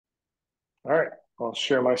All right, I'll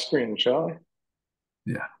share my screen, shall I?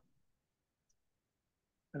 Yeah.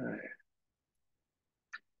 All right,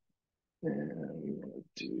 and we want to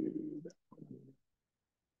do that one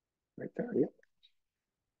right there. Yep,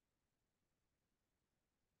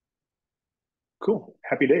 cool.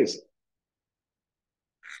 Happy days.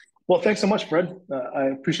 Well, thanks so much, Fred. I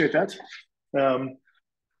appreciate that. Want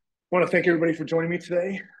to thank everybody for joining me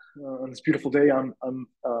today on this beautiful day. I'm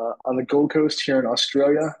on the Gold Coast here in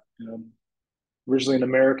Australia. Originally an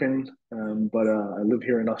American, but I live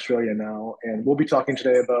here in Australia now, and we'll be talking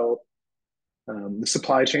today about the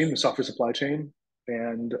supply chain, the software supply chain,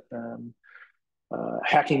 and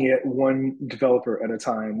hacking it one developer at a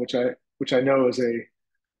time, which I know is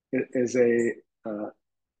a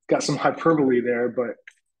got some hyperbole there, but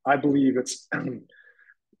I believe it's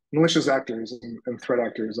malicious actors and threat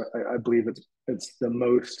actors. I believe it's the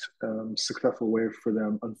most successful way for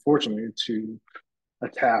them, unfortunately, to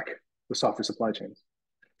attack the software supply chain.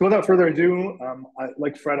 So without further ado,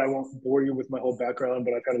 like Fred, I won't bore you with my whole background,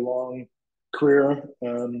 but I've had a long career.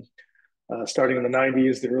 Starting in the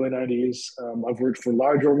 90s, the early 90s. I've worked for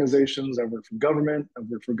large organizations. I've worked for government. I've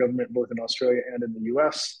worked for government both in Australia and in the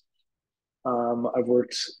US. I've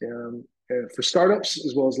worked for startups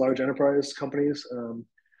as well as large enterprise companies.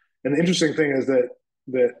 And the interesting thing is that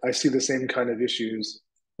I see the same kind of issues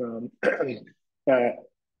at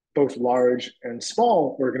both large and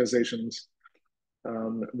small organizations,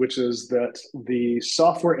 which is that the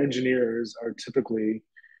software engineers are typically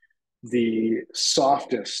the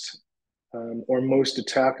softest or most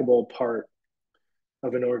attackable part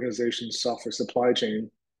of an organization's software supply chain.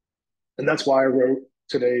 And that's why I wrote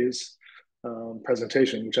today's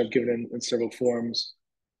presentation, which I've given in several forms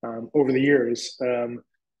over the years.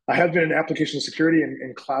 I have been in application security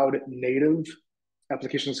and cloud native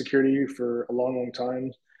application security for a long, long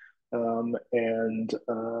time. And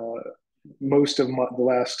most of the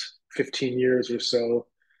last 15 years or so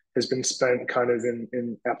has been spent kind of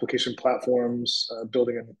in application platforms,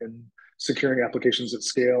 building and securing applications at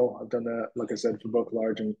scale. I've done that, like I said, for both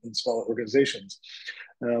large and small organizations.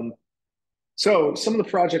 Um, so some of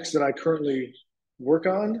the projects that I currently work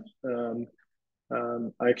on,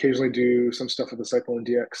 I occasionally do some stuff with the Cyclone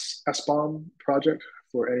DX SBOM project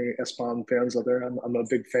for any SBOM fans out there. I'm a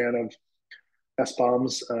big fan of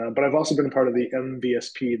SBOMs, but I've also been part of the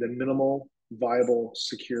MVSP, the Minimal Viable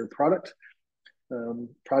Secure Product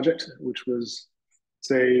project, which was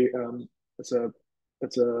say it's a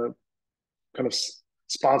kind of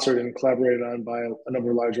sponsored and collaborated on by a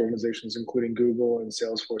number of large organizations, including Google and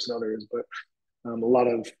Salesforce and others. But a lot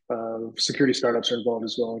of security startups are involved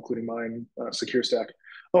as well, including mine, SecureStack.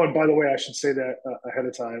 Oh, and by the way, I should say that ahead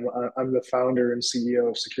of time. I'm the founder and CEO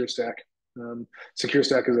of SecureStack.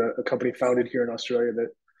 SecureStack is a company founded here in Australia that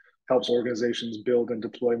helps organizations build and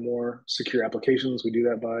deploy more secure applications. We do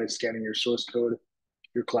that by scanning your source code,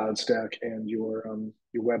 your cloud stack, and your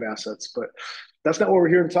web assets. But that's not what we're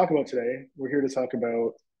here to talk about today. We're here to talk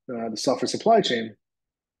about the software supply chain.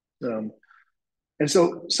 Um, and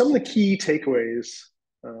so, some of the key takeaways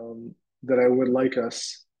that I would like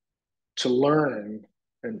us to learn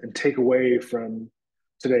and take away from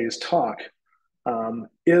today's talk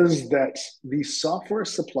is that the software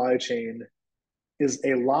supply chain is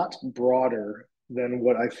a lot broader than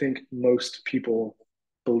what I think most people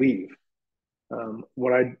believe.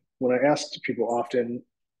 When I ask people often,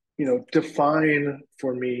 define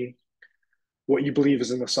for me what you believe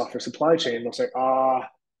is in the software supply chain, they'll say,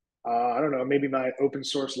 I don't know, maybe my open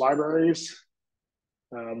source libraries.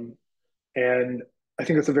 Um, and I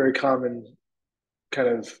think that's a very common kind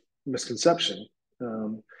of misconception.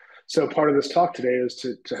 Um, so part of this talk today is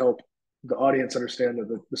to help the audience understand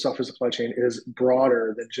that the software supply chain is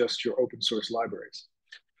broader than just your open source libraries.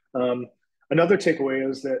 Um, Another takeaway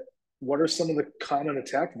is that what are some of the common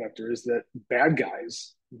attack vectors that bad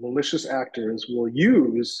guys, malicious actors will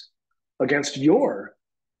use against your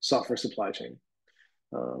software supply chain?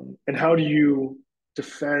 And how do you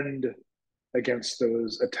defend against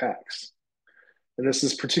those attacks? And this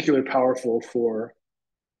is particularly powerful for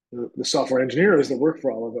the software engineers that work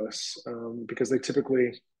for all of us because they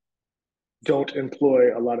typically don't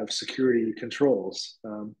employ a lot of security controls.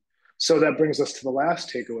 So that brings us to the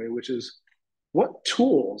last takeaway, which is what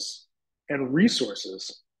tools and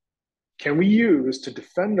resources can we use to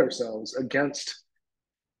defend ourselves against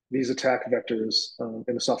these attack vectors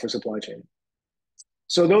in the software supply chain?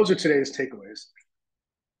 So those are today's takeaways.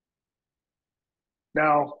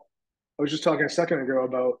 Now, I was just talking a second ago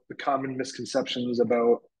about the common misconceptions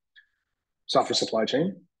about software supply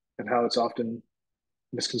chain and how it's often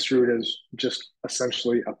misconstrued as just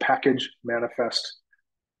essentially a package manifest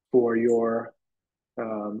for your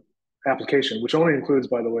application, which only includes,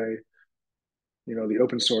 by the way, the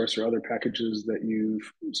open source or other packages that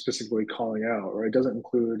you've specifically calling out, or it doesn't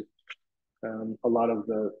include a lot of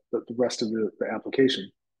the rest of the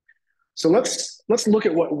application. So let's look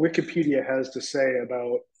at what Wikipedia has to say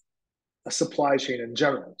about a supply chain in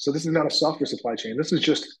general. So this is not a software supply chain. This is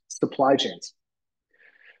just supply chains.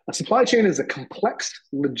 A supply chain is a complex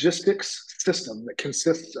logistics system that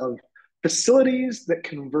consists of facilities that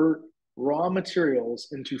convert raw materials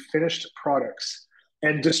into finished products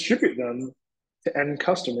and distribute them to end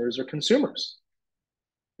customers or consumers.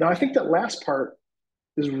 Now, I think that last part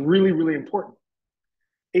is really, really important.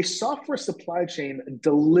 A software supply chain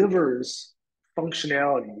delivers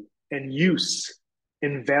functionality and use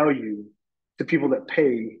and value to people that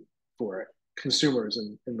pay for it, consumers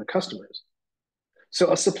and the customers.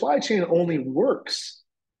 So a supply chain only works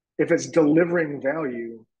if it's delivering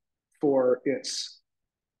value for its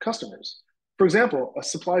customers. For example, a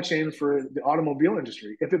supply chain for the automobile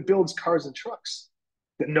industry, if it builds cars and trucks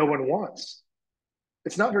that no one wants,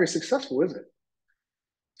 it's not very successful, is it?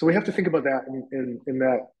 So we have to think about that in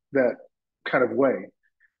that kind of way.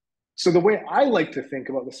 So the way I like to think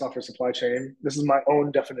about the software supply chain, this is my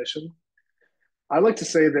own definition. I like to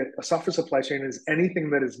say that a software supply chain is anything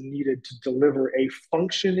that is needed to deliver a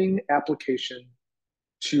functioning application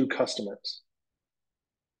to customers.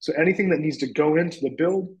 So anything that needs to go into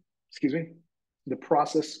the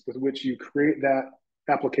process with which you create that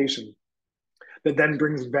application that then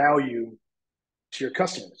brings value to your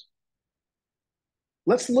customers.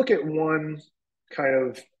 Let's look at one kind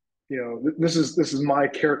of, this is my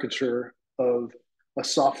caricature of a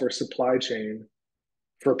software supply chain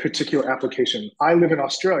for a particular application. I live in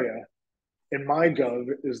Australia, and MyGov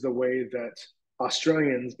is the way that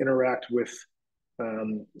Australians interact with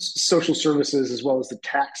social services as well as the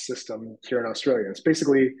tax system here in Australia. It's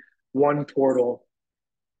basically one portal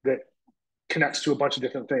that connects to a bunch of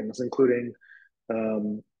different things, including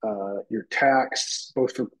your tax,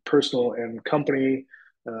 both for personal and company,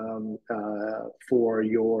 for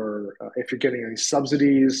your if you're getting any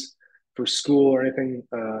subsidies for school or anything.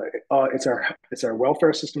 It's our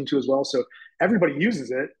welfare system too as well. So everybody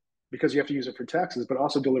uses it because you have to use it for taxes, but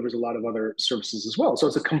also delivers a lot of other services as well. So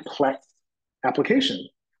it's a complex application.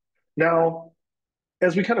 Now,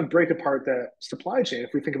 as we kind of break apart that supply chain,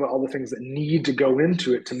 if we think about all the things that need to go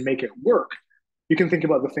into it to make it work, you can think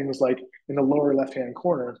about the things like in the lower left-hand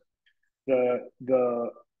corner, the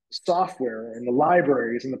software and the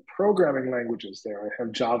libraries and the programming languages there. I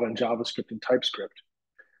have Java and JavaScript and TypeScript.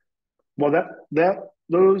 Well, that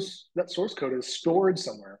source code is stored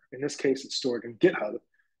somewhere. In this case, it's stored in GitHub.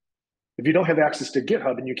 If you don't have access to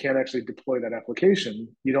GitHub and you can't actually deploy that application,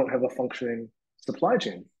 you don't have a functioning supply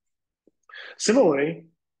chain. Similarly,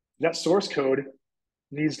 that source code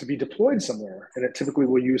needs to be deployed somewhere, and it typically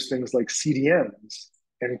will use things like CDNs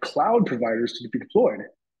and cloud providers to be deployed.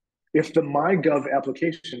 If the MyGov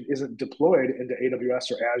application isn't deployed into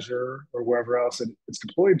AWS or Azure or wherever else it's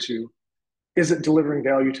deployed to, is it delivering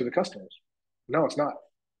value to the customers? No, it's not.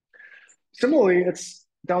 Similarly, it's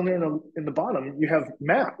down there in the bottom, you have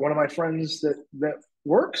Matt, one of my friends that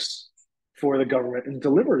works for the government and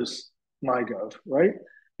delivers MyGov, right?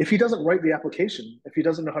 If he doesn't write the application, if he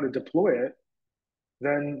doesn't know how to deploy it,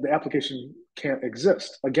 then the application can't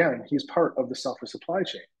exist. Again, he's part of the software supply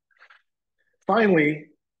chain. Finally,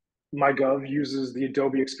 MyGov uses the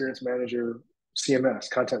Adobe Experience Manager CMS,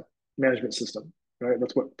 content management system, right?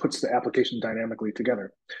 That's what puts the application dynamically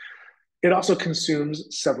together. It also consumes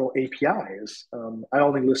several APIs. I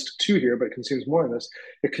only list two here, but it consumes more than this.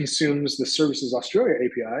 It consumes the Services Australia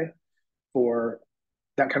API for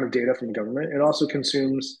that kind of data from the government. It also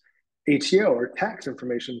consumes ATO or tax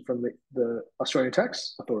information from the Australian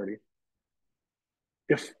Tax Authority.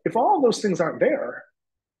 If all of those things aren't there,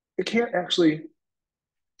 it can't actually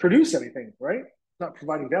produce anything, right? It's not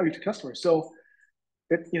providing value to customers. So,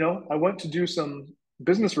 I went to do some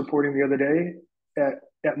business reporting the other day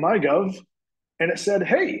at MyGov, and it said,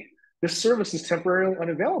 "Hey, this service is temporarily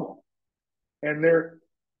unavailable," and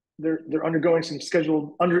they're undergoing some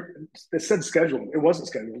scheduled It said scheduled. It wasn't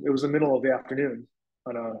scheduled. It was the middle of the afternoon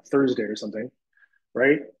on a Thursday or something,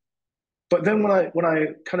 right? But then when I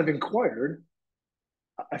kind of inquired,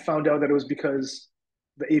 I found out that it was because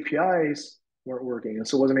the APIs weren't working, and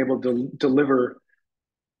so I wasn't able to deliver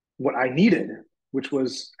what I needed, which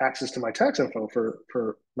was access to my tax info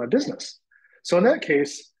for my business. So in that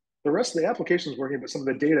case, the rest of the application is working, but some of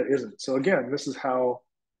the data isn't. So again, this is how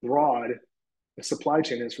broad the supply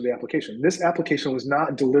chain is for the application. This application was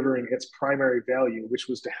not delivering its primary value, which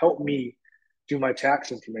was to help me do my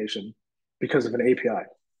tax information because of an API.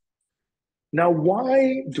 Now,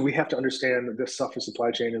 why do we have to understand that this software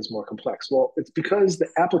supply chain is more complex? Well, it's because the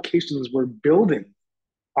applications we're building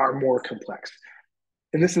are more complex.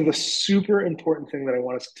 And this is a super important thing that I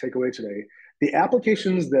want us to take away today. The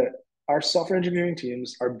applications that our software engineering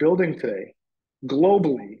teams are building today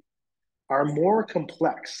globally are more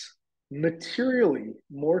complex, materially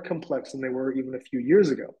more complex than they were even a few years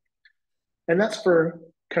ago. And that's for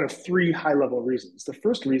kind of three high level reasons. The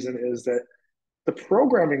first reason is that the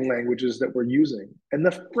programming languages that we're using and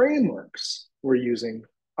the frameworks we're using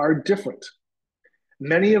are different.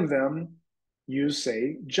 Many of them use,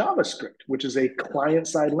 say, JavaScript, which is a client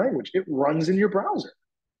side language. It runs in your browser.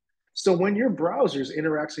 So when your browser is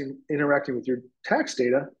interacting with your tax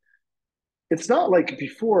data, it's not like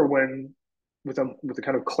before when with a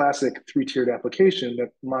kind of classic three-tiered application that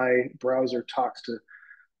my browser talks to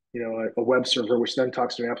a web server, which then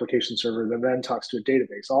talks to an application server, then talks to a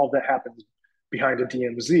database. All of that happens behind a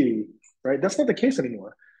DMZ, right? That's not the case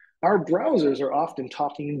anymore. Our browsers are often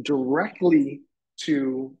talking directly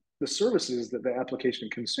to the services that the application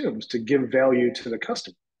consumes to give value to the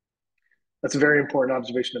customer. That's a very important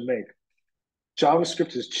observation to make.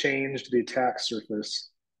 JavaScript has changed the attack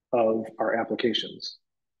surface of our applications.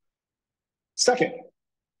 Second,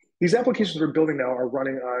 these applications we're building now are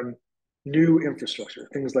running on new infrastructure,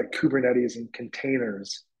 things like Kubernetes and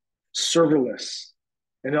containers, serverless,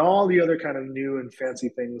 and all the other kind of new and fancy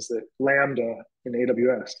things that Lambda in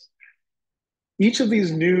AWS. Each of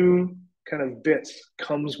these new kind of bits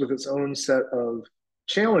comes with its own set of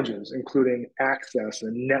challenges, including access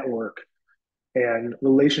and network and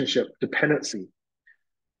relationship dependency.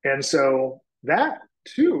 And so that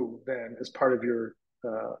too then is part of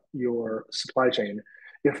your supply chain.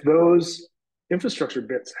 If those infrastructure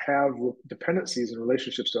bits have dependencies and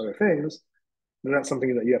relationships to other things, then that's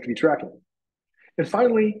something that you have to be tracking. And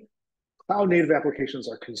finally, cloud native applications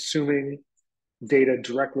are consuming data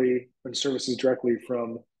directly and services directly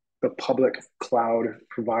from the public cloud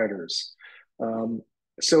providers.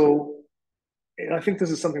 So I think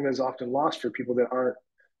this is something that is often lost for people that aren't,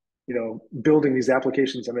 building these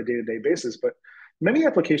applications on a day-to-day basis. But many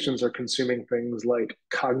applications are consuming things like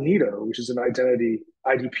Cognito, which is an identity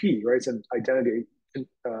IDP, right? It's an identity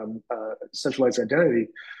centralized identity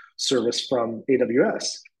service from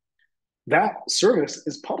AWS. That service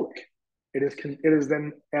is public. It is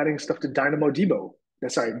then adding stuff to DynamoDB,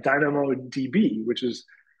 which is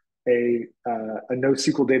a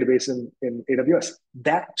NoSQL database in AWS.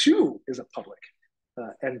 That too is a public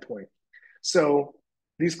endpoint. So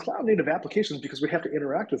these cloud native applications, because we have to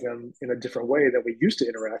interact with them in a different way than we used to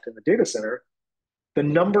interact in the data center, the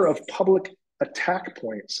number of public attack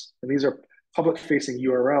points, and these are public facing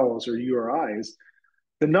URLs or URIs,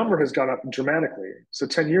 the number has gone up dramatically. So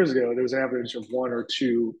 10 years ago, there was an average of 1 or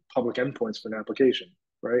 2 public endpoints for an application,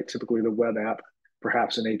 right? Typically the web app,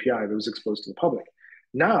 perhaps an API that was exposed to the public.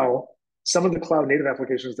 Now, some of the cloud native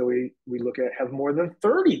applications that we look at have more than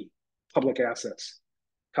 30 public assets.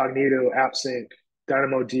 Cognito, AppSync,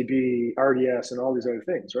 DynamoDB, RDS, and all these other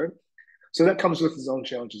things, right? So that comes with its own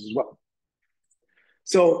challenges as well.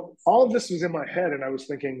 So all of this was in my head, and I was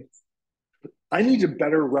thinking, I need to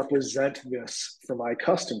better represent this for my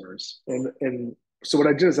customers. And so what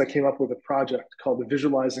I did is I came up with a project called the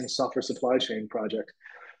Visualizing Software Supply Chain Project.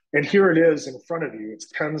 And here it is in front of you. It's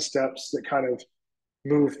 10 steps that kind of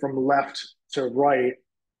move from left to right,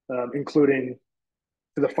 including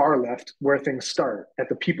to the far left, where things start at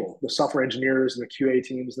the people, the software engineers and the QA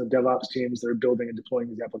teams and the DevOps teams that are building and deploying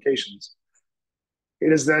these applications.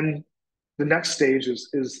 It is then the next stage is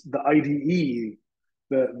the IDE,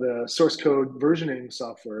 the source code versioning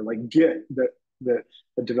software like Git that the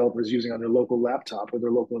developer is using on their local laptop or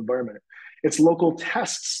their local environment. It's local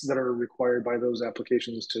tests that are required by those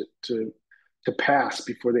applications to pass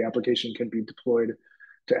before the application can be deployed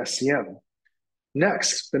to SCM.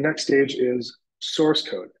 Next, the next stage is source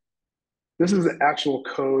code. This is the actual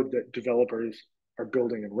code that developers are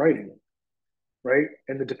building and writing, right?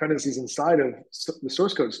 And the dependencies inside of the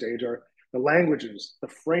source code stage are the languages, the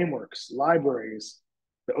frameworks, libraries,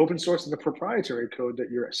 the open source and the proprietary code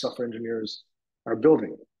that your software engineers are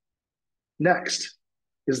building. Next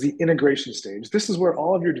is the integration stage. This is where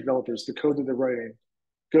all of your developers, the code that they're writing,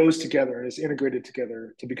 goes together and is integrated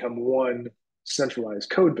together to become one centralized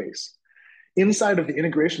code base. Inside of the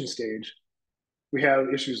integration stage, we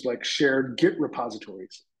have issues like shared Git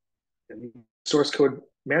repositories and source code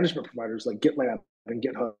management providers like GitLab and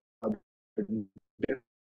GitHub and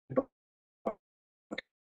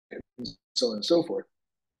so on and so forth.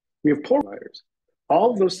 We have pull providers.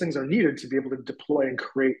 All of those things are needed to be able to deploy and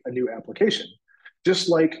create a new application. Just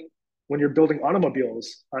like when you're building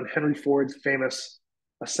automobiles on Henry Ford's famous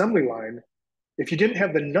assembly line, If you didn't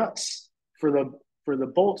have the nuts for the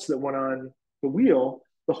bolts that went on the wheel,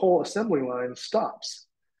 the whole assembly line stops.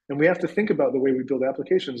 And we have to think about the way we build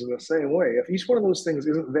applications in the same way. If each one of those things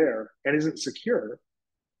isn't there and isn't secure,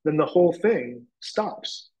 then the whole thing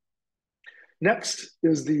stops. Next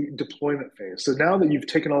is the deployment phase. So now that you've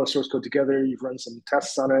taken all the source code together, you've run some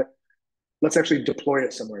tests on it, let's actually deploy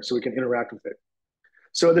it somewhere so we can interact with it.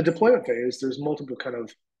 So at the deployment phase, there's multiple kind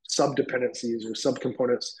of sub-dependencies or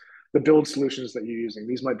sub-components, the build solutions that you're using.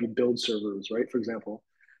 These might be build servers, right? For example,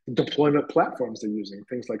 deployment platforms they're using,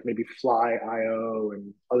 things like maybe Fly.io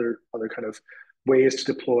and other kind of ways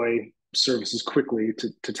to deploy services quickly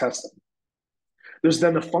to test them. There's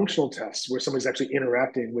then the functional tests where somebody's actually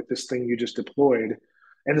interacting with this thing you just deployed.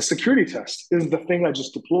 And the security test is the thing I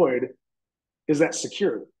just deployed. Is that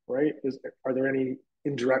secure, right? Are there any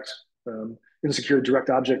indirect, insecure direct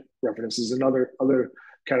object references and other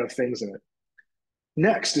kind of things in it?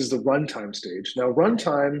 Next is the runtime stage. Now,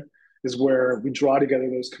 runtime is where we draw together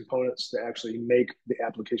those components that actually make the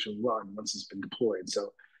application run once it's been deployed.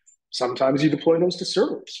 So sometimes you deploy those to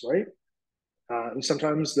servers, right? And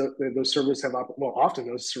sometimes those servers have, often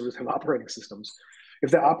those servers have operating systems. If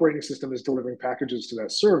the operating system is delivering packages to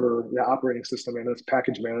that server, the operating system and its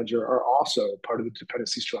package manager are also part of the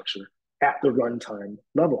dependency structure at the runtime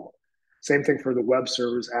level. Same thing for the web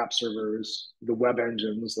servers, app servers, the web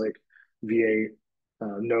engines like V8,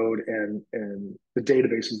 Node, and the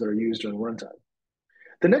databases that are used during runtime.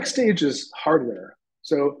 The next stage is hardware.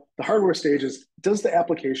 So the hardware stage is, does the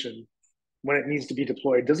application, when it needs to be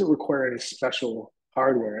deployed, does it require any special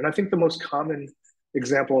hardware? And I think the most common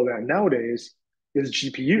example of that nowadays is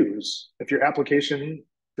GPUs. If your application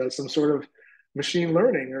does some sort of machine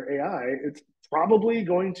learning or AI, it's probably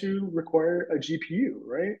going to require a GPU,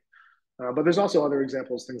 right? But there's also other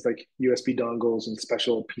examples, things like USB dongles and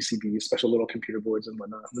special PCBs, special little computer boards and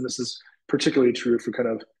whatnot. And this is particularly true for kind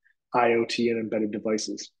of IoT and embedded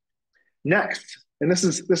devices. Next, and this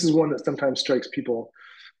is one that sometimes strikes people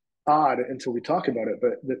odd until we talk about it,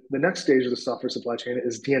 but the next stage of the software supply chain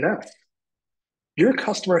is DNS. Your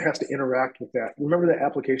customer has to interact with that. Remember the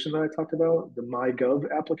application that I talked about, the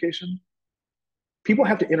MyGov application? People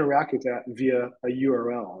have to interact with that via a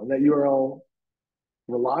URL, and that URL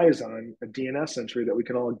relies on a DNS entry that we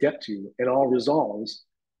can all get to and all resolves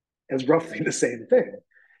as roughly the same thing.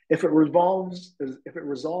 If it resolves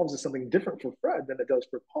as something different for Fred than it does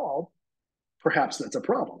for Paul, perhaps that's a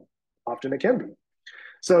problem. Often it can be.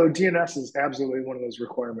 So DNS is absolutely one of those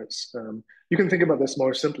requirements. You can think about this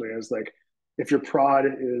more simply as like, if your prod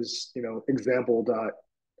is, example.com,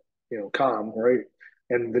 right?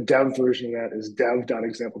 And the dev version of that is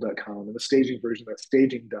dev.example.com, and the staging version of that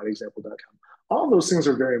staging.example.com. All those things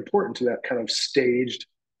are very important to that kind of staged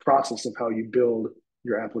process of how you build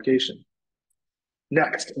your application.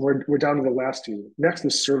 Next, we're down to the last two. Next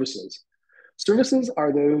is services. Services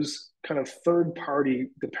are those kind of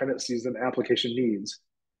third-party dependencies that an application needs.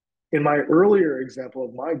 In my earlier example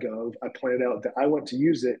of MyGov, I pointed out that I went to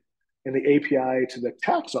use it and the API to the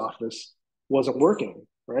tax office wasn't working,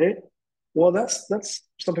 right? Well, that's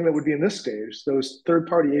something that would be in this stage, those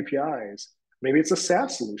third-party APIs. Maybe it's a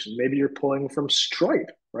SaaS solution. Maybe you're pulling from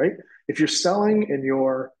Stripe, right? If you're selling and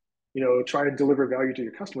you're, trying to deliver value to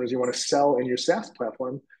your customers, you want to sell in your SaaS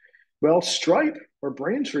platform. Well, Stripe or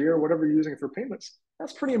Braintree or whatever you're using for payments,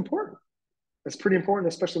 that's pretty important. That's pretty important,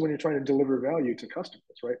 especially when you're trying to deliver value to customers,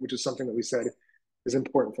 right? Which is something that we said is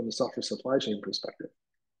important from the software supply chain perspective.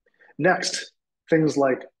 Next, things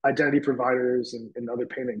like identity providers and other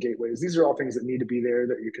payment gateways. These are all things that need to be there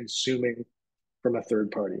that you're consuming from a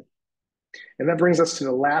third party. And that brings us to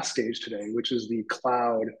the last stage today, which is the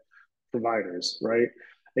cloud providers, right?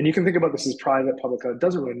 And you can think about this as private, public cloud. It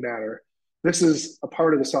doesn't really matter. This is a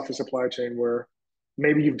part of the software supply chain where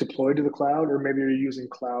maybe you've deployed to the cloud, or maybe you're using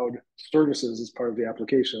cloud services as part of the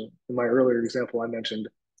application. In my earlier example, I mentioned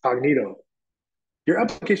Cognito. Your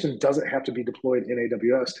application doesn't have to be deployed in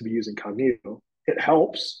AWS to be using Cognito. It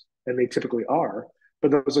helps, and they typically are,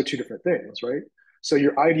 but those are two different things, right? So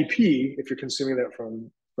your IDP, if you're consuming that from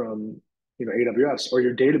AWS, or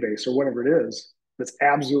your database or whatever it is, that's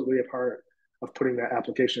absolutely a part of putting that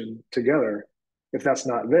application together. If that's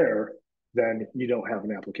not there, then you don't have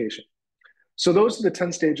an application. So those are the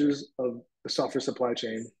 10 stages of the software supply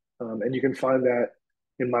chain. And you can find that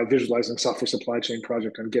in my Visualizing Software Supply Chain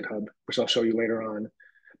project on GitHub, which I'll show you later on.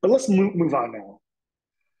 But let's move on now.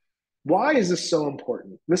 Why is this so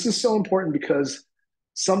important? This is so important because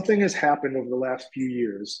something has happened over the last few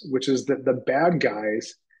years, which is that the bad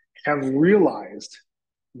guys have realized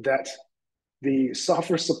that the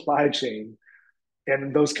software supply chain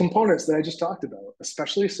and those components that I just talked about,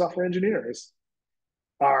 especially software engineers,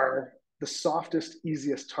 are the softest,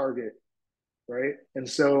 easiest target, right? And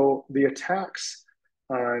so the attacks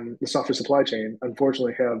on the software supply chain,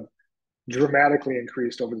 unfortunately, have dramatically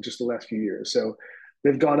increased over just the last few years. So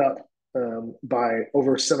they've gone up by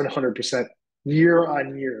over 700% year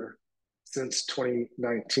on year since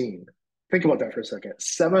 2019. Think about that for a second.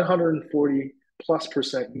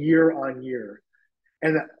 740+% year on year.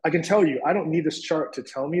 And I can tell you, I don't need this chart to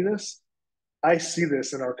tell me this. I see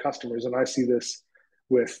this in our customers, and I see this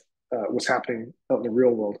with what's happening out in the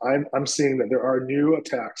real world. I'm seeing that there are new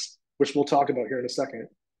attacks, which we'll talk about here in a second,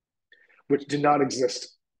 which did not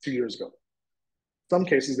exist 2 years ago. Some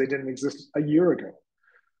cases they didn't exist a year ago.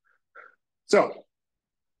 So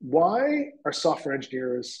why are software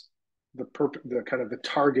engineers the kind of the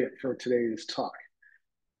target for today's talk?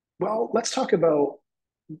 Well, let's talk about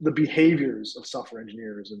the behaviors of software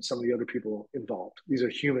engineers and some of the other people involved. These are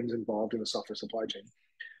humans involved in the software supply chain.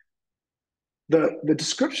 The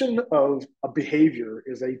description of a behavior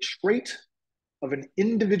is a trait of an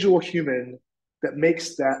individual human that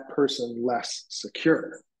makes that person less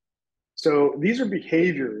secure. So these are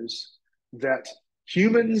behaviors that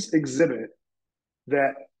humans exhibit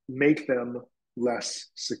that make them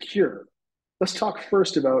less secure. Let's talk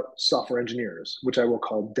first about software engineers, which I will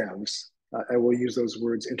call devs. I will use those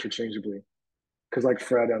words interchangeably because, like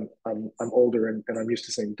Fred, I'm older and I'm used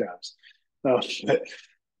to saying devs.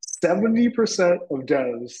 70% of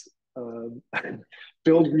devs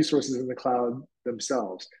build resources in the cloud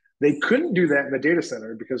themselves. They couldn't do that in the data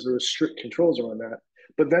center because there were strict controls around that.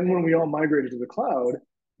 But then when we all migrated to the cloud,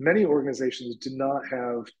 many organizations did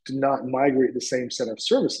not migrate the same set of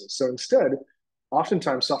services. So instead,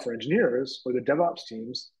 oftentimes software engineers or the DevOps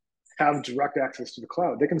teams have direct access to the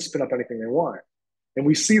cloud. They can spin up anything they want. And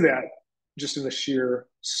we see that just in the sheer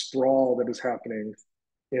sprawl that is happening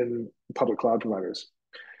in public cloud providers.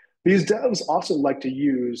 These devs also like to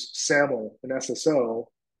use SAML and SSO,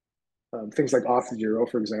 things like Auth0,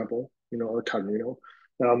 for example, or Cognito,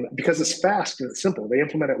 because it's fast and it's simple. They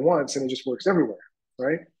implement it once and it just works everywhere,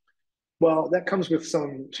 right? Well, that comes with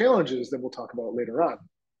some challenges that we'll talk about later on.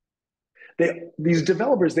 These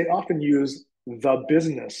developers, they often use the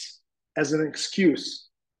business as an excuse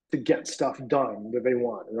to get stuff done that they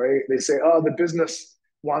want, right? They say, oh, the business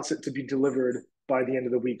wants it to be delivered by the end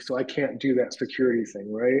of the week, so I can't do that security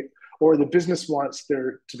thing, right? Or the business wants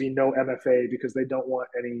there to be no MFA because they don't want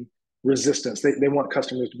any resistance. They want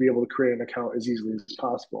customers to be able to create an account as easily as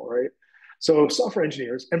possible, right? So software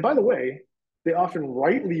engineers, and by the way, they often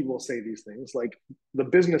rightly will say these things, like the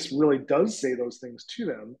business really does say those things to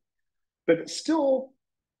them, but it's still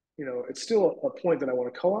a point that I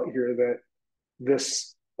want to call out here, that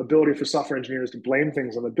this ability for software engineers to blame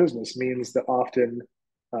things on the business means that often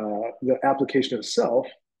the application itself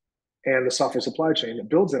and the software supply chain that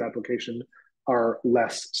builds that application are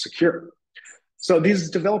less secure. So these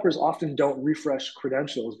developers often don't refresh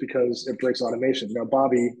credentials because it breaks automation. Now,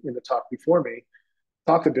 Bobby, in the talk before me,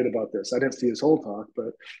 talked a bit about this. I didn't see his whole talk,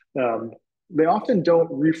 but they often don't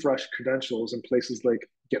refresh credentials in places like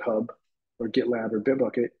GitHub or GitLab or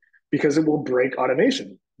Bitbucket because it will break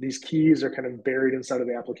automation. These keys are kind of buried inside of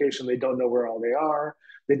the application. They don't know where all they are.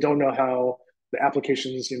 They don't know how the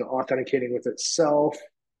application's authenticating with itself.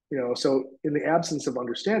 So in the absence of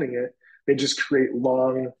understanding it, they just create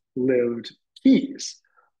long-lived keys.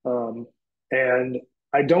 And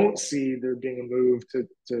I don't see there being a move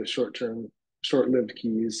to short-lived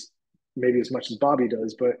keys, maybe as much as Bobby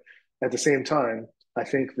does, but at the same time, I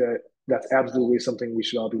think that that's absolutely something we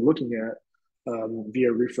should all be looking at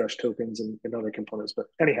via refresh tokens and other components. But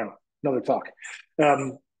anyhow, another talk.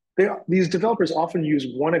 These developers often use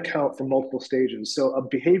one account for multiple stages. So a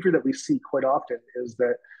behavior that we see quite often is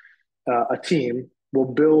that a team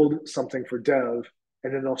will build something for dev,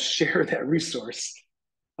 and then they'll share that resource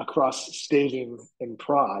across staging and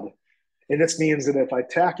prod. And this means that if I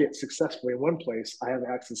tack it successfully in one place, I have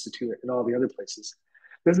access to it in all the other places.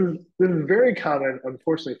 This is very common,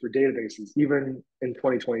 unfortunately, for databases, even in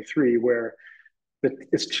 2023, where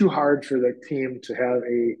it's too hard for the team to have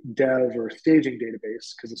a dev or staging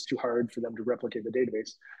database because it's too hard for them to replicate the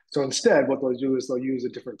database. So instead, what they'll do is they'll use a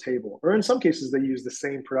different table, or in some cases, they use the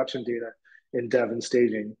same production data in dev and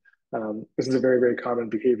staging. This is a very, very common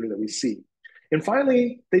behavior that we see. And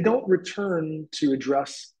finally, they don't return to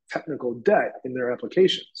address technical debt in their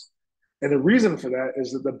applications. And the reason for that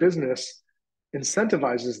is that the business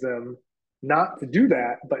incentivizes them not to do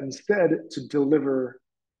that, but instead to deliver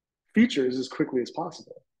features as quickly as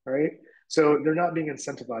possible, right? So they're not being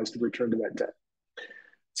incentivized to return to that debt.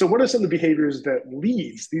 So what are some of the behaviors that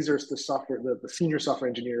leads, these are the senior software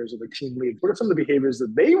engineers or the team leads, what are some of the behaviors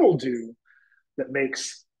that they will do that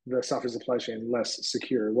makes the software supply chain less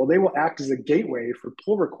secure? Well, they will act as a gateway for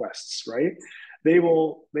pull requests, right? They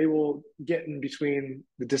will get in between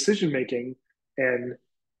the decision making, and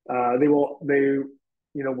they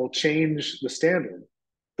will change the standard.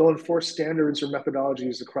 They'll enforce standards or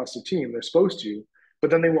methodologies across the team. They're supposed to, but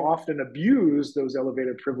then they will often abuse those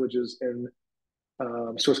elevated privileges in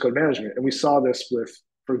source code management. And we saw this with,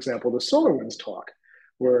 for example, the SolarWinds talk,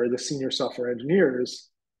 where the senior software engineers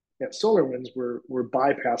at SolarWinds were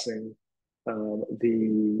bypassing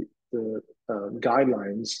the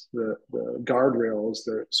guidelines, the guardrails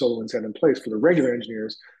that SolarWinds had in place for the regular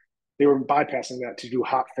engineers. They were bypassing that to do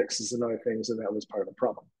hot fixes and other things, and that was part of the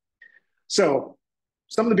problem. So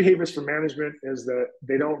some of the behaviors for management is that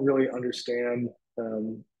they don't really understand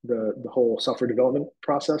the whole software development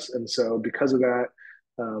process, and so because of that,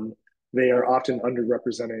 they are often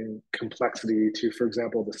underrepresenting complexity to, for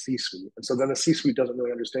example, the C-suite. And so then the C-suite doesn't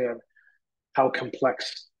really understand how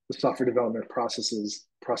complex the software development processes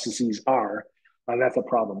are, and that's a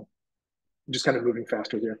problem. Just kind of moving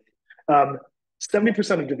faster here.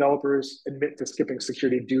 70% of developers admit to skipping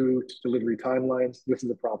security due to delivery timelines. This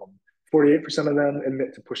is a problem. 48% of them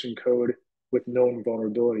admit to pushing code with known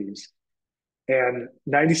vulnerabilities. And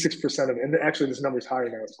 96% of, and actually this number is higher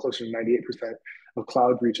now, it's closer to 98% of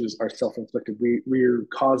cloud breaches are self-inflicted. We're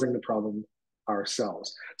causing the problem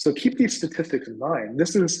ourselves. So keep these statistics in mind.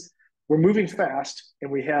 We're moving fast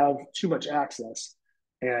and we have too much access,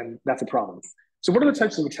 and that's a problem. So what are the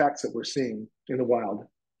types of attacks that we're seeing in the wild?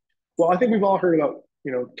 Well, I think we've all heard about,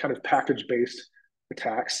 kind of package-based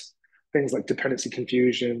attacks, things like dependency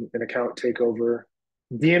confusion and account takeover.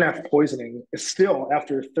 DNS poisoning is still,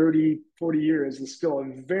 after 30, 40 years, is still a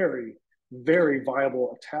very, very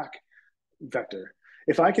viable attack vector.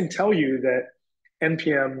 If I can tell you that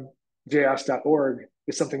npm.js.org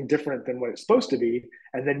is something different than what it's supposed to be,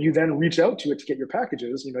 and then you then reach out to it to get your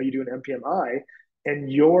packages, you do an npm-i,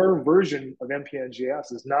 and your version of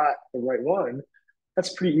npm.js is not the right one,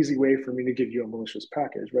 that's a pretty easy way for me to give you a malicious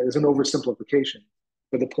package, right? It's an oversimplification,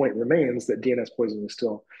 but the point remains that DNS poisoning is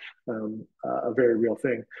still a very real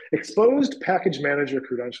thing. Exposed package manager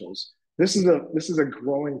credentials. This is a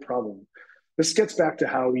growing problem. This gets back to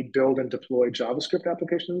how we build and deploy JavaScript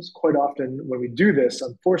applications. Quite often when we do this,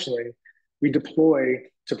 unfortunately, we deploy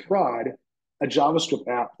to prod a JavaScript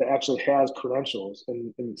app that actually has credentials,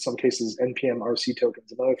 and in some cases, NPM RC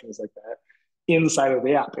tokens and other things like that, inside of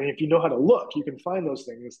the app. And if you know how to look, you can find those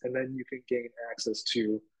things, and then you can gain access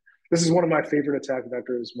to. This is one of my favorite attack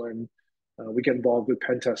vectors when we get involved with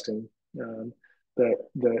pen testing.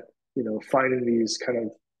 Finding these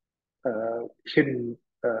kind of hidden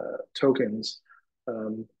tokens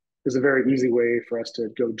is a very easy way for us to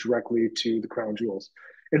go directly to the crown jewels.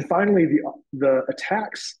 And finally, the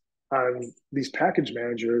attacks on these package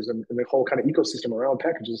managers and the whole kind of ecosystem around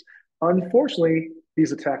packages, unfortunately,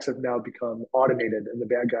 these attacks have now become automated, and the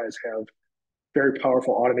bad guys have very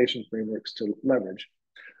powerful automation frameworks to leverage.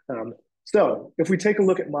 So if we take a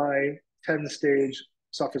look at my 10-stage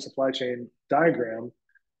software supply chain diagram,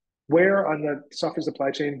 where on the software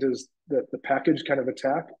supply chain does the package kind of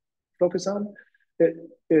attack focus on?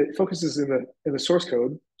 It focuses in the source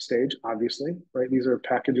code stage, obviously, right? These are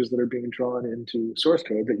packages that are being drawn into source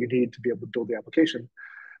code that you need to be able to build the application.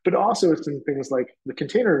 But also it's in things like the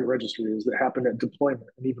container registries that happen at deployment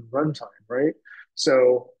and even runtime, right?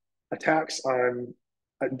 So attacks on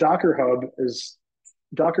Docker Hub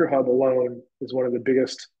alone is one of the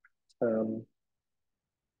biggest,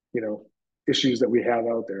 issues that we have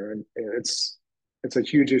out there, and it's a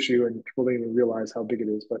huge issue, and people don't even realize how big it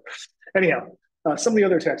is. But anyhow, some of the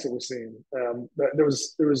other attacks that we're seeing, there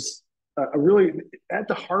was a really at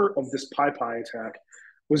the heart of this PyPy attack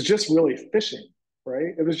was just really phishing,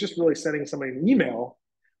 right? It was just really sending somebody an email.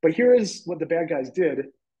 But here is what the bad guys did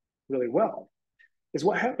really well. Is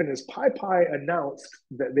what happened is PyPy announced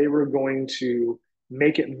that they were going to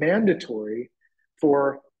make it mandatory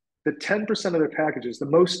for the 10% of their packages, the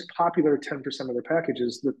most popular 10% of their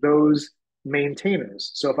packages, that those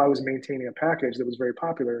maintainers. So if I was maintaining a package that was very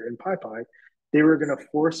popular in PyPy, they were going to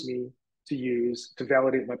force me to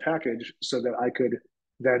validate my package so that I could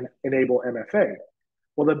then enable MFA.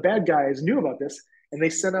 Well, the bad guys knew about this, and they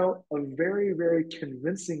sent out a very, very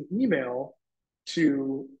convincing email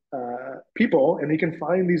to people, and you can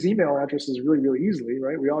find these email addresses really, really easily,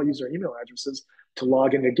 right? We all use our email addresses to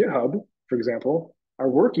log into GitHub, for example, our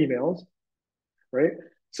work emails, right?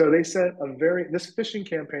 So they sent this phishing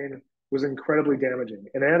campaign was incredibly damaging,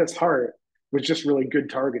 and at its heart was just really good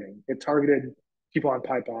targeting. It targeted people on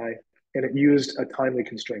PyPy, and it used a timely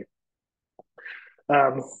constraint.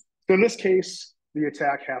 So in this case, the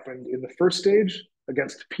attack happened in the first stage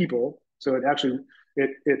against people. So it actually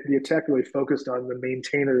The attack really focused on the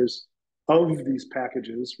maintainers of these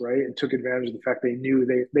packages, right, and took advantage of the fact they knew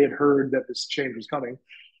they had heard that this change was coming.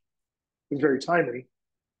 It was very timely,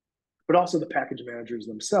 but also the package managers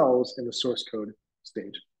themselves in the source code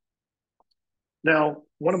stage. Now,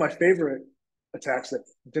 one of my favorite attacks that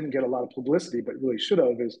didn't get a lot of publicity, but really should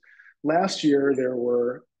have, is last year there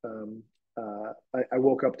were. I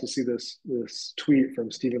woke up to see this tweet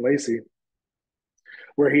from Stephen Lacey,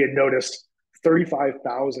 where he had noticed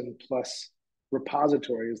 35,000 plus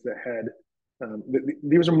repositories that had.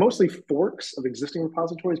 These are mostly forks of existing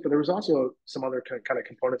repositories, but there was also some other kind of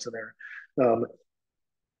components in there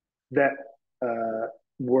that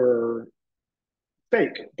were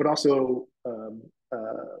fake, but also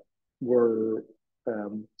were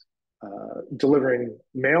delivering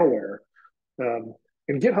malware.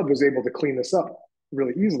 And GitHub was able to clean this up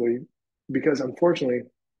really easily because, unfortunately,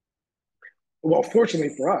 well,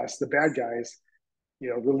 fortunately for us, the bad guys,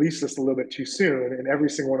 released this a little bit too soon, and every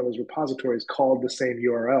single one of those repositories called the same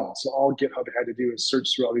URL. So all GitHub had to do is search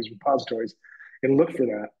through all these repositories and look for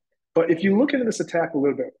that. But if you look into this attack a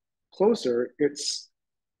little bit closer,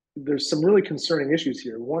 there's some really concerning issues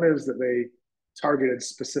here. One is that they targeted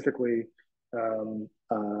specifically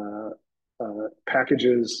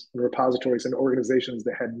packages and repositories and organizations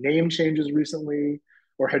that had name changes recently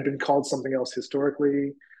or had been called something else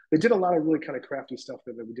historically. They did a lot of really kind of crafty stuff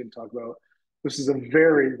that we didn't talk about. This is a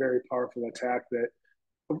very, very powerful attack that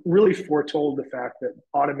really foretold the fact that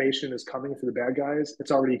automation is coming for the bad guys.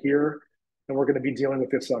 It's already here, and we're going to be dealing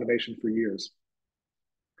with this automation for years.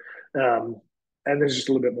 And there's just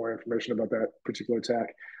a little bit more information about that particular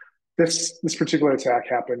attack. This particular attack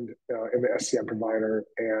happened in the SCM provider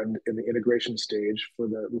and in the integration stage for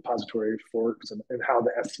the repository forks and how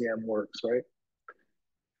the SCM works, right?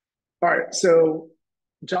 All right, so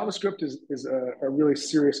JavaScript is a really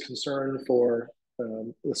serious concern for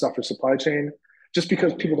the software supply chain, just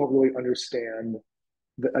because people don't really understand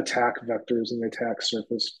the attack vectors and the attack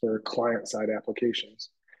surface for client-side applications.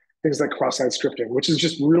 Things like cross-site scripting, which is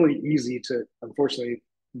just really easy to, unfortunately,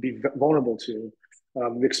 be vulnerable to.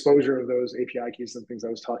 The exposure of those API keys and things I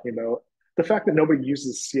was talking about. The fact that nobody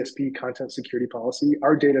uses CSP, content security policy.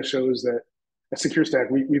 Our data shows that at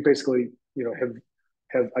SecureStack, we basically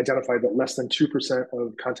have identified that less than 2%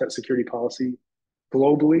 of content security policy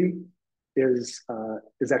globally is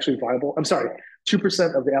actually viable. I'm sorry,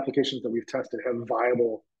 2% of the applications that we've tested have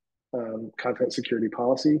viable content security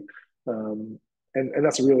policy. And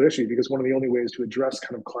that's a real issue because one of the only ways to address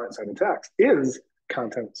kind of client-side attacks is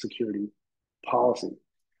content security policy.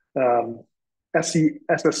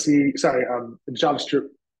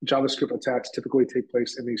 JavaScript attacks typically take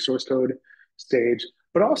place in the source code stage,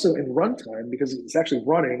 but also in runtime because it's actually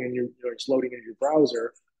running and it's loading in your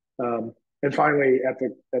browser. And finally, at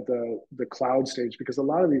the cloud stage, because a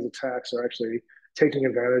lot of these attacks are actually taking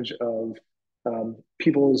advantage of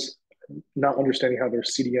people's not understanding how their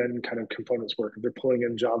CDN kind of components work. They're pulling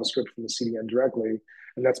in JavaScript from the CDN directly,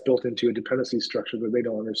 and that's built into a dependency structure that they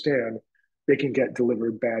don't understand. They can get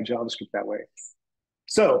delivered bad JavaScript that way.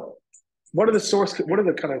 So what are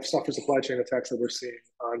the kind of software supply chain attacks that we're seeing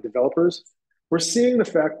on developers? We're seeing the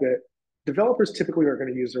fact that developers typically are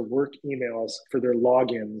going to use their work emails for their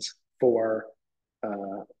logins for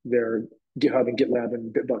their GitHub and GitLab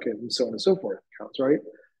and Bitbucket and so on and so forth accounts, right?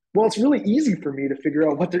 Well, it's really easy for me to figure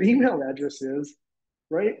out what their email address is,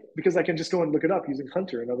 right? Because I can just go and look it up using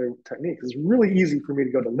Hunter and other techniques. It's really easy for me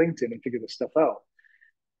to go to LinkedIn and figure this stuff out.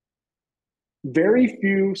 Very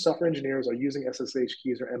few software engineers are using SSH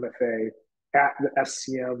keys or MFA at the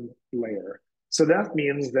SCM layer. So that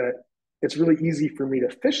means that it's really easy for me to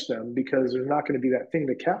phish them because there's not going to be that thing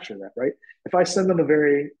to capture that, right? If I send them a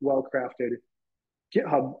very well-crafted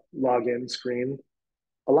GitHub login screen,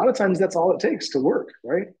 a lot of times that's all it takes to work,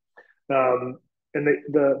 right? And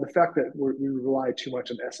the fact that we rely too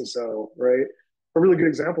much on SSO, right? A really good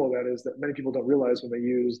example of that is that many people don't realize when they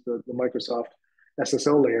use the Microsoft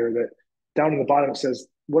SSO layer that down in the bottom it says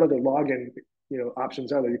what other login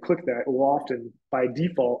options are there. You click that, it will often by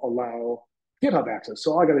default allow GitHub access.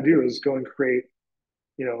 So all I got to do is go and create,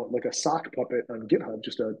 like a sock puppet on GitHub,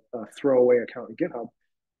 just a throwaway account in GitHub,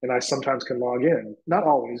 and I sometimes can log in. Not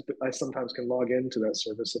always, but I sometimes can log into that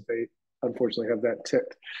service if they unfortunately have that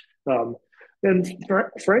ticked. And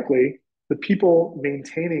frankly, the people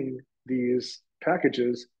maintaining these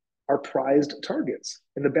packages are prized targets,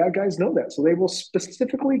 and the bad guys know that. So they will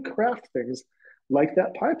specifically craft things like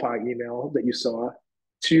that PyPy email that you saw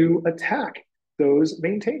to attack those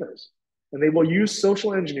maintainers. And they will use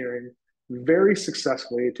social engineering very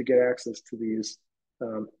successfully to get access to these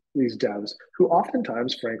devs, who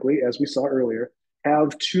oftentimes, frankly, as we saw earlier,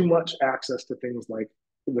 have too much access to things like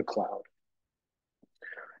the cloud.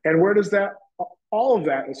 And where does that, all of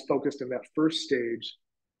that is focused in that first stage,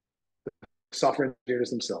 software engineers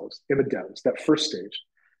themselves, in the devs, that first stage.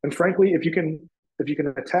 And frankly, if you can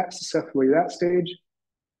attack successfully that stage,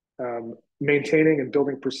 maintaining and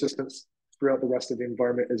building persistence throughout the rest of the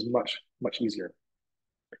environment is much, much easier.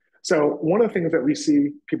 So one of the things that we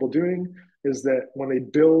see people doing is that when they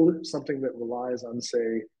build something that relies on,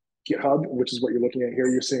 say, GitHub, which is what you're looking at here,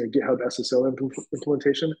 you're seeing a GitHub SSO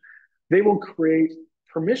implementation, they will create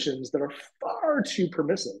permissions that are far too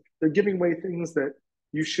permissive. They're giving away things that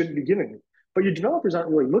you shouldn't be giving. But your developers aren't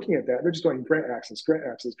really looking at that. They're just going grant access, grant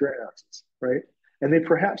access, grant access, right? And they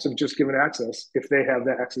perhaps have just given access, if they have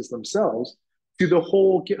that access themselves, to the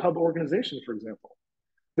whole GitHub organization, for example.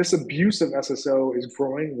 This abuse of SSO is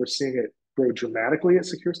growing. We're seeing it grow dramatically at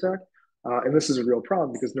SecureStack. And this is a real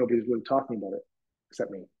problem because nobody's really talking about it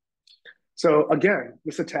except me. So again,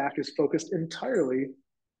 this attack is focused entirely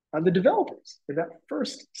on the developers in that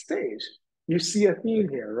first stage. You see a theme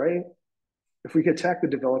here, right? If we can attack the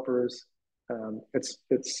developers,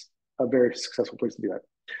 it's a very successful place to do that.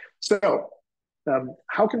 So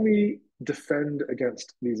how can we defend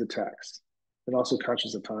against these attacks? And also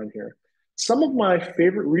conscious of time here. Some of my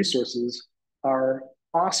favorite resources are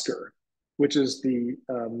OSCAR, which is the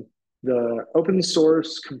open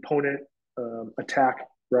source component attack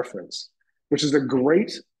reference, which is a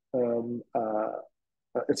great,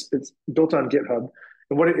 it's built on GitHub.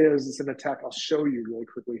 And what it is, it's an attack. I'll show you really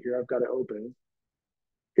quickly here. I've got it open.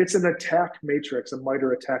 It's an attack matrix, a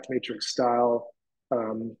MITRE attack matrix style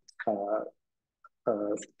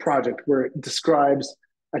project where it describes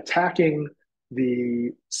attacking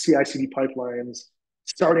the CI/CD pipelines,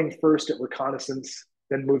 starting first at reconnaissance,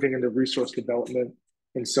 then moving into resource development,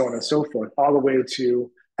 and so on and so forth, all the way to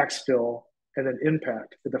exfil and then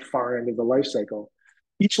impact at the far end of the life cycle.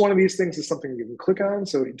 Each one of these things is something you can click on.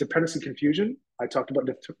 So dependency confusion, I talked about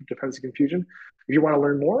dependency confusion. If you want to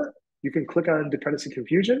learn more, you can click on dependency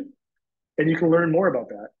confusion and you can learn more about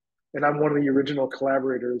that. And I'm one of the original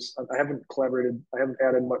collaborators. I haven't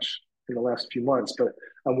added much in the last few months, but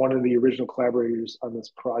I'm one of the original collaborators on this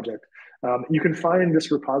project. You can find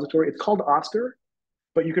this repository. It's called OSCAR,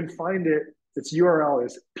 but you can find it. Its URL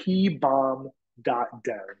is pbomb.dev,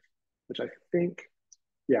 which I think,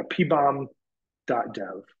 yeah,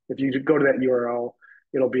 pbomb.dev. If you go to that URL,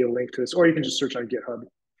 it'll be a link to this, or you can just search on GitHub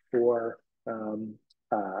for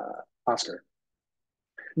OSCAR.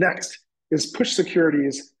 Next is Push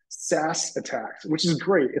Security's SaaS attacks, which is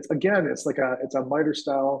great. It's a MITRE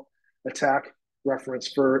style attack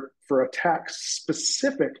reference for attacks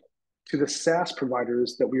specific to the SaaS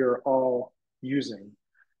providers that we are all using.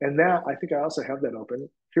 And that, I think I also have that open.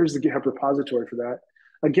 Here's the GitHub repository for that.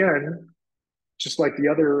 Again, just like the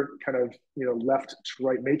other kind of left to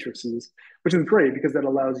right matrices, which is great because that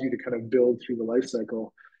allows you to kind of build through the life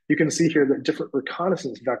cycle. You can see here that different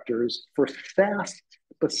reconnaissance vectors for SaaS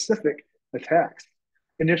specific attacks,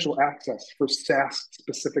 initial access for SaaS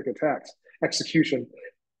specific attacks, execution,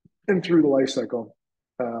 and through the life cycle.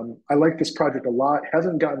 I like this project a lot.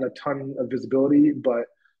 Hasn't gotten a ton of visibility, but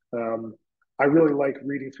I really like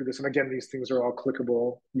reading through this. And again, these things are all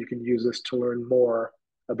clickable. You can use this to learn more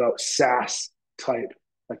about SaaS type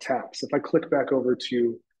attacks. If I click back over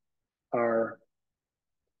to our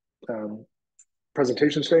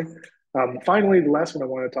presentation today, finally, the last one I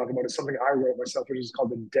want to talk about is something I wrote myself, which is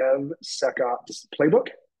called the DevSecOps Playbook.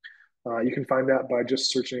 You can find that by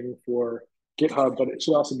just searching for GitHub, but it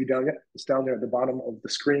should also be down there. It's down there at the bottom of the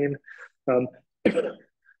screen. The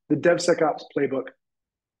DevSecOps Playbook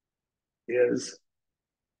is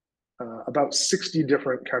about 60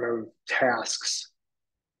 different kind of tasks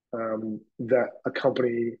that a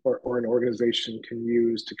company or an organization can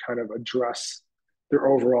use to kind of address their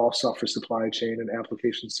overall software supply chain and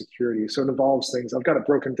application security. So it involves things. I've got it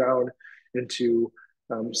broken down into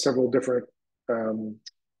several different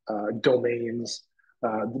domains: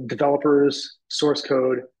 developers, source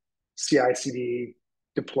code, CI/CD,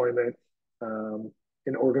 deployment,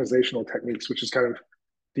 and organizational techniques, which is kind of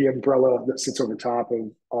the umbrella that sits over top of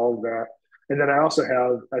all of that. And then I also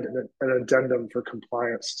have an addendum for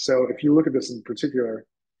compliance. So if you look at this in particular,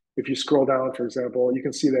 if you scroll down, for example, you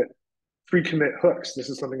can see that pre-commit hooks. This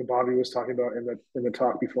is something Bobby was talking about in the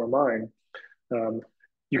talk before mine.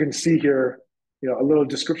 You can see here, a little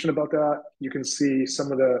description about that. You can see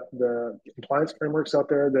some of the compliance frameworks out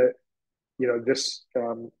there that this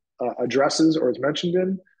addresses or is mentioned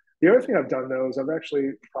in. The other thing I've done, though, is I've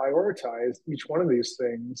actually prioritized each one of these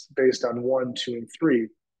things based on 1, 2, and 3.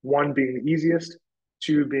 1 being the easiest,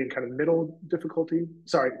 2 being kind of middle difficulty.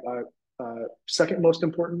 Sorry, second most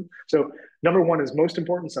important. So number one is most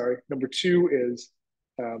important, sorry. Number two is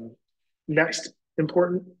next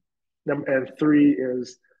important. And three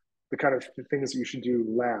is the kind of things that you should do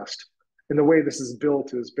last. And the way this is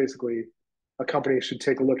built is basically a company should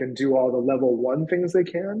take a look and do all the level one things they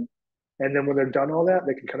can. And then when they're done all that,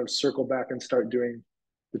 they can kind of circle back and start doing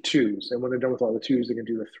the twos. And when they're done with all the twos, they can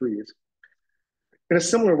do the threes. In a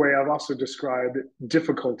similar way, I've also described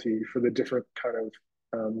difficulty for the different kind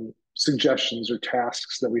of suggestions or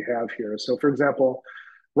tasks that we have here. So, for example,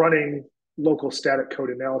 running local static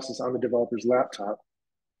code analysis on the developer's laptop,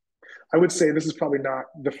 I would say this is probably not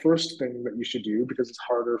the first thing that you should do because it's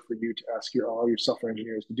harder for you to ask all your software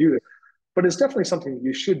engineers to do this. But it's definitely something that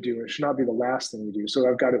you should do. And it should not be the last thing you do. So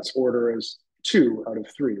I've got its order as 2 out of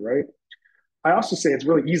 3, right? I also say it's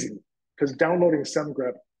really easy because downloading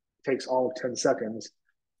SemGrep takes all of 10 seconds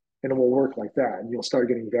and it will work like that. And you'll start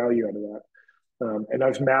getting value out of that. And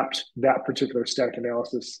I've mapped that particular static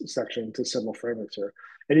analysis section to several frameworks here.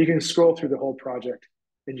 And you can scroll through the whole project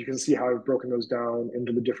and you can see how I've broken those down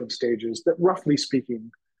into the different stages that, roughly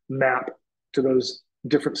speaking, map to those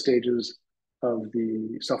different stages of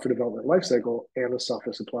the software development lifecycle and the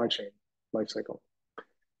software supply chain lifecycle.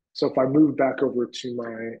 So if I move back over to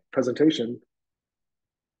my presentation,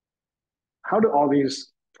 how do all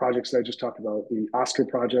these projects that I just talked about, the Oscar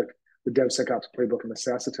project, the DevSecOps playbook, and the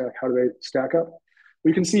SaaS attack, how do they stack up?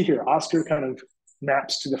 We can see here, Oscar kind of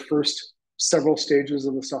maps to the first several stages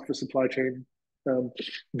of the software supply chain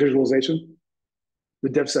visualization. The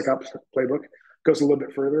DevSecOps playbook goes a little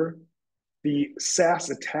bit further. The SaaS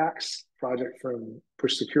attacks project from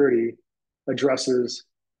Push Security addresses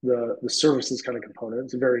the services kind of component.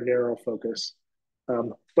 It's a very narrow focus.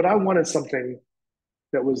 But I wanted something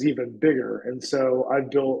that was even bigger. And so I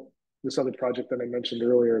built this other project that I mentioned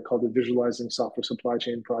earlier called the Visualizing Software Supply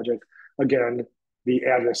Chain Project. Again, the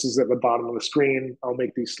address is at the bottom of the screen. I'll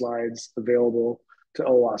make these slides available to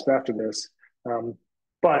OWASP after this.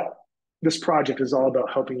 But this project is all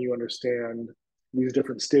about helping you understand these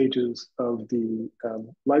different stages of the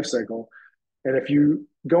life cycle. And if you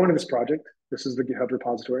go into this project, this is the GitHub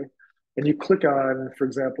repository, and you click on, for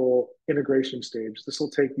example, integration stage, this will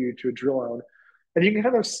take you to a drill down, and you can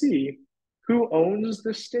kind of see who owns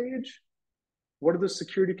this stage, what are the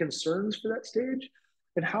security concerns for that stage,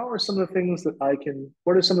 and how are some of the things that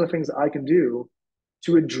what are some of the things that I can do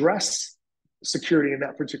to address security in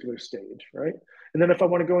that particular stage, right? And then if I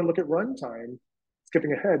want to go and look at runtime,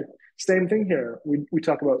 skipping ahead, same thing here. We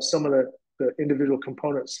talk about some of the individual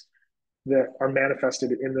components that are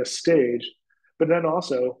manifested in this stage, but then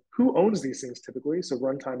also who owns these things typically. So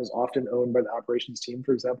runtime is often owned by the operations team,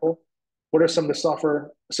 for example. What are some of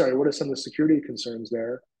the security concerns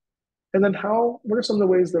there? And then what are some of the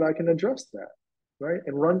ways that I can address that, right?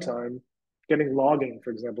 In runtime, getting logging,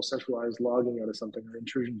 for example, centralized logging out of something or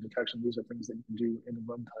intrusion detection, these are things that you can do in the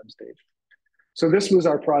runtime stage. So this was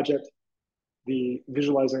our project, the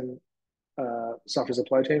Visualizing Software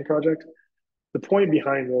Supply Chain project. The point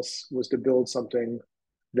behind this was to build something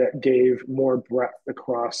that gave more breadth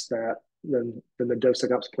across that than the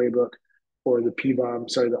DevSecOps playbook or the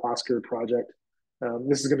the Oscar project.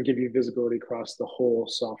 This is going to give you visibility across the whole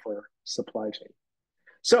software supply chain.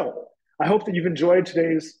 So I hope that you've enjoyed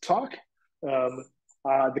today's talk.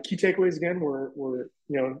 The key takeaways again were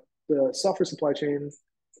the software supply chain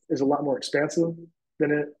is a lot more expansive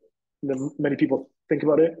than many people think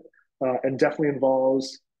about it, and definitely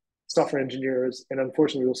involves software engineers. And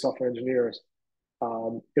unfortunately, those software engineers,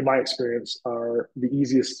 in my experience, are the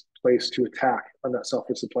easiest place to attack on that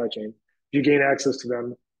software supply chain. If you gain access to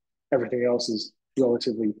them, everything else is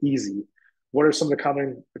relatively easy. What are some of the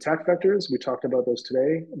common attack vectors? We talked about those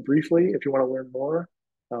today briefly. If you want to learn more,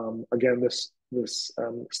 again, this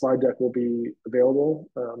slide deck will be available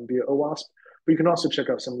via OWASP. But you can also check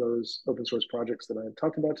out some of those open source projects that I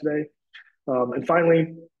talked about today. And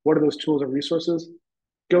finally, what are those tools and resources?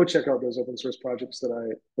 Go check out those open source projects that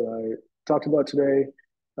I talked about today.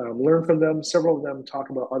 Learn from them. Several of them talk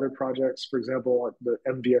about other projects. For example, the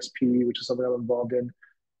MVSP, which is something I'm involved in,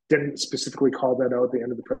 didn't specifically call that out at the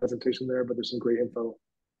end of the presentation there, but there's some great info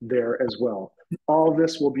there as well. All of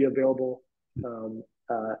this will be available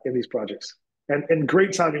in these projects. And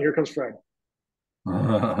great timing. Here comes Fred.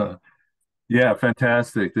 Yeah,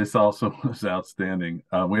 fantastic. This also was outstanding.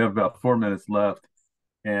 We have about 4 minutes left.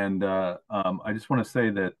 And I just want to say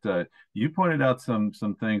that you pointed out some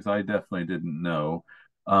things I definitely didn't know.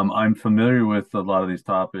 I'm familiar with a lot of these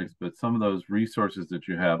topics, but some of those resources that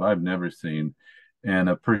you have, I've never seen, and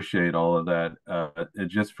appreciate all of that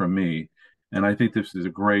just from me. And I think this is a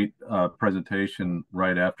great presentation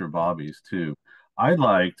right after Bobby's too. I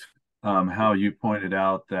liked how you pointed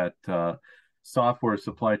out that software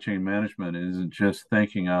supply chain management isn't just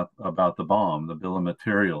thinking about the BOM, the bill of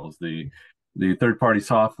materials, the third-party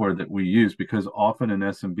software that we use, because often in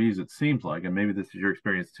SMBs it seems like, and maybe this is your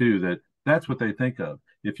experience too, that that's what they think of.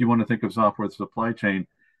 If you want to think of software supply chain,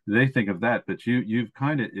 they think of that. But you've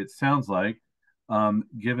kind of, it sounds like,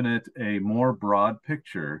 given it a more broad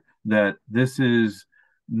picture that this is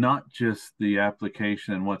not just the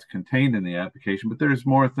application and what's contained in the application, but there's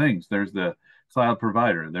more things. There's the cloud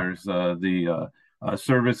provider. There's the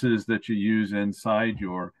services that you use inside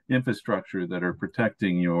your infrastructure that are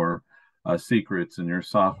protecting your secrets and your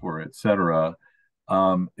software, et cetera.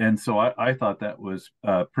 And so I thought that was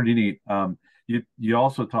pretty neat. You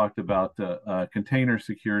also talked about container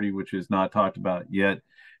security, which is not talked about yet.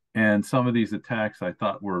 And some of these attacks I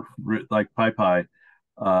thought were like PyPI,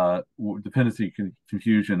 dependency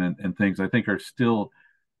confusion and things I think are still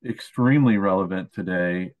extremely relevant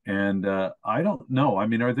today. And I don't know. I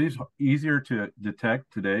mean, are these easier to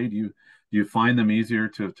detect today? Do you find them easier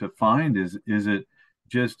to find? Is it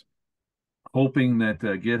just hoping that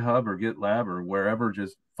GitHub or GitLab or wherever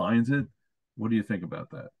just finds it? What do you think about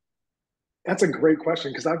that? That's a great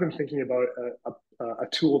question because I've been thinking about a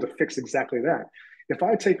tool to fix exactly that. If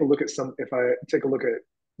I take a look at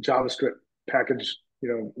JavaScript package,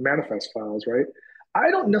 manifest files, right? I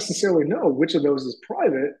don't necessarily know which of those is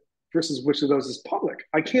private versus which of those is public.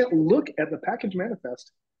 I can't look at the package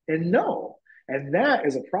manifest and know, and that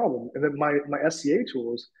is a problem. And then my SCA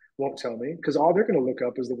tools won't tell me because all they're going to look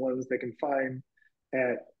up is the ones they can find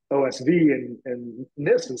at OSV and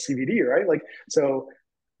NIST and CVD, right? Like so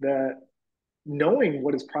that knowing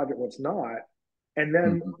what is private, what's not, and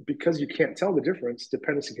then Mhm. because you can't tell the difference,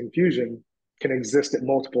 dependency confusion can exist at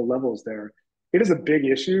multiple levels there. It is a big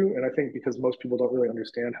issue, and I think because most people don't really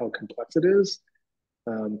understand how complex it is,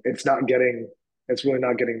 it's not getting, it's really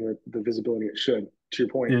not getting the visibility it should. To your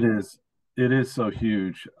point, It is. It is so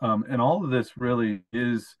huge. And all of this really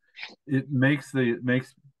is, it makes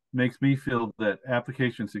me feel that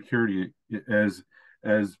application security as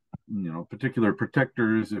particular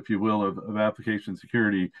protectors, if you will, of application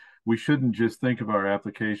security, we shouldn't just think of our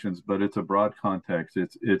applications, but it's a broad context.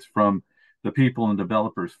 It's from the people and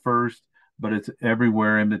developers first, but it's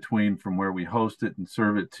everywhere in between from where we host it and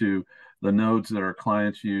serve it to the nodes that our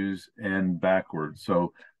clients use and backwards.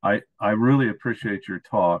 So I really appreciate your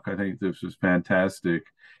talk. I think this was fantastic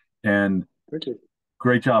and thank you.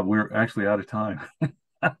 great job. We're actually out of time.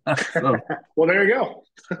 So Well, there you go.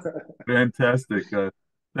 fantastic.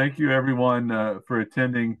 Thank you everyone for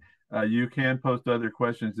attending. You can post other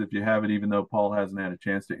questions if you have it, even though Paul hasn't had a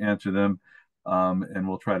chance to answer them. And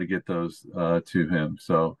we'll try to get those to him.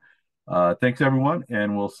 So thanks everyone,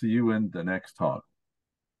 and we'll see you in the next talk.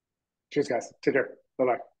 Cheers, guys. Take care. Bye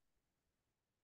bye.